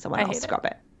making someone else scrub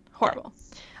it. Horrible.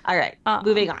 Okay. All right,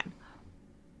 moving on.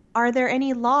 Are there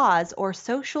any laws or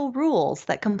social rules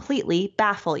that completely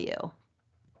baffle you?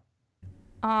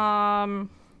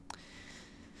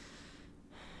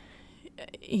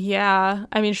 Yeah.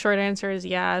 I mean, short answer is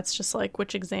yeah. It's just like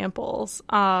which examples.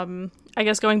 I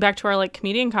guess going back to our like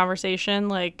comedian conversation,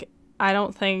 like I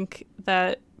don't think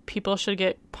that people should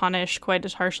get punished quite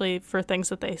as harshly for things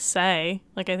that they say.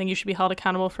 Like I think you should be held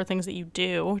accountable for things that you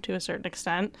do to a certain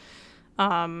extent.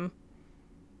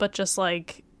 But just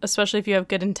like, especially if you have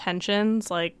good intentions,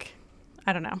 like,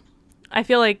 I don't know. I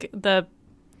feel like the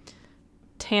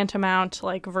tantamount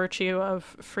like virtue of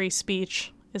free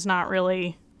speech is not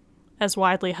really as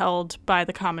widely held by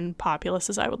the common populace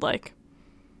as I would like.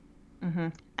 Mm-hmm.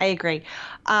 I agree.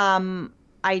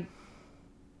 I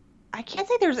can't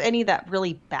say there's any that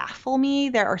really baffle me.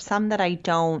 There are some that I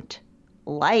don't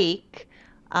like.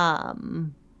 But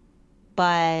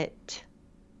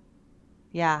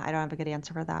yeah, I don't have a good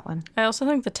answer for that one. I also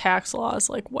think the tax law is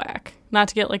like whack. Not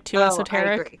to get like too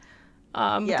esoteric.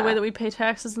 I agree. The way that we pay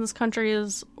taxes in this country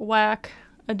is whack.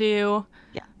 I do.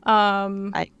 Yeah.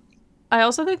 I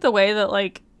also think the way that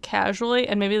like casually,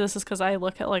 and maybe this is because I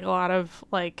look at like a lot of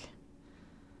like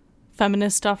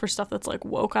feminist stuff or stuff that's like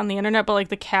woke on the internet, but like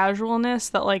the casualness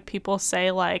that like people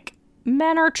say like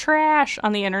men are trash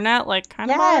on the internet like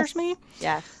kind of bothers me.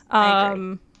 Yes. I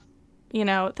agree. You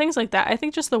know, things like that. I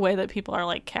think just the way that people are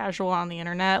like casual on the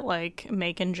internet, like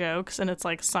making jokes, and it's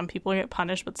like some people get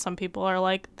punished, but some people are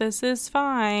like, this is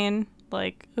fine.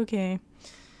 Like, okay.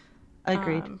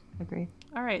 Agreed.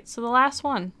 All right, so the last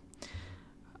one.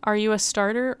 Are you a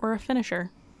starter or a finisher?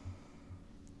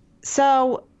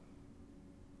 So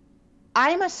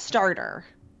I'm a starter,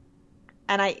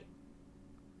 and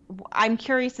I'm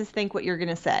curious to think what you're going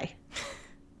to say.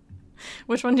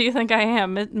 Which one do you think I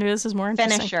am? Maybe this is more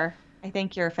interesting. Finisher. I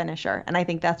think you're a finisher, and I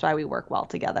think that's why we work well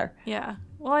together. Yeah.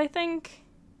 Well, I think,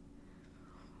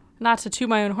 not to toot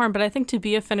my own horn, but I think to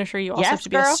be a finisher, you also have to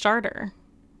be a starter.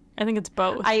 I think it's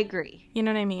both. I agree. You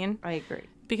know what I mean? I agree.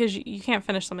 Because you can't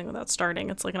finish something without starting.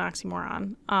 It's like an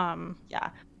oxymoron. Yeah.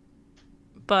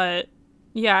 But,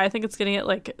 yeah, I think it's getting it,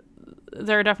 like,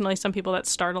 there are definitely some people that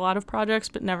start a lot of projects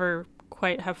but never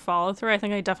quite have follow through. I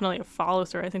think I definitely have follow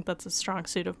through. I think that's a strong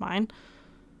suit of mine.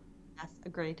 Yes,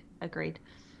 agreed.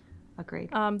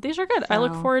 These are good. I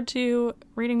look forward to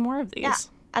reading more of these. Yeah.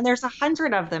 And there's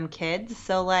 100 of them, kids.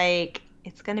 So, like,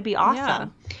 it's going to be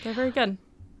awesome. Yeah, they're very good.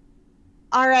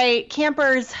 All right,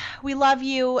 campers, we love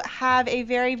you. Have a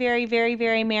very, very, very,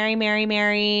 very merry, merry,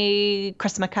 merry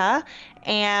Christmaka.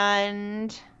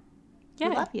 And we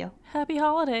love you. Happy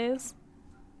holidays.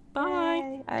 Bye.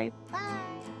 All right, bye.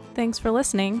 Thanks for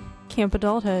listening. Camp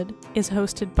Adulthood is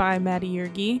hosted by Maddie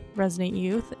Yergi, Resident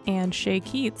Youth, and Shay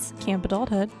Keats, Camp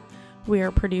Adulthood. We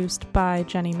are produced by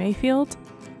Jenny Mayfield,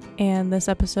 and this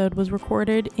episode was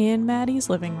recorded in Maddie's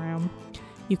living room.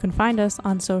 You can find us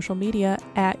on social media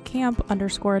at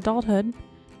camp_adulthood.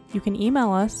 You can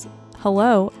email us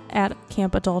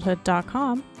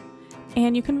hello@campadulthood.com,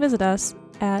 and you can visit us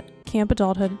at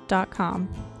campadulthood.com.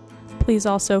 Please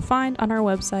also find on our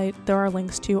website there are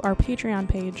links to our Patreon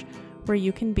page where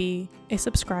you can be a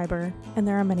subscriber, and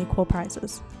there are many cool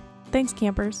prizes. Thanks,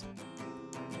 campers.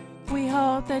 We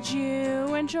hope that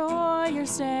you enjoy your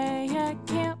stay at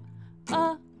Camp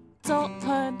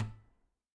Adulthood.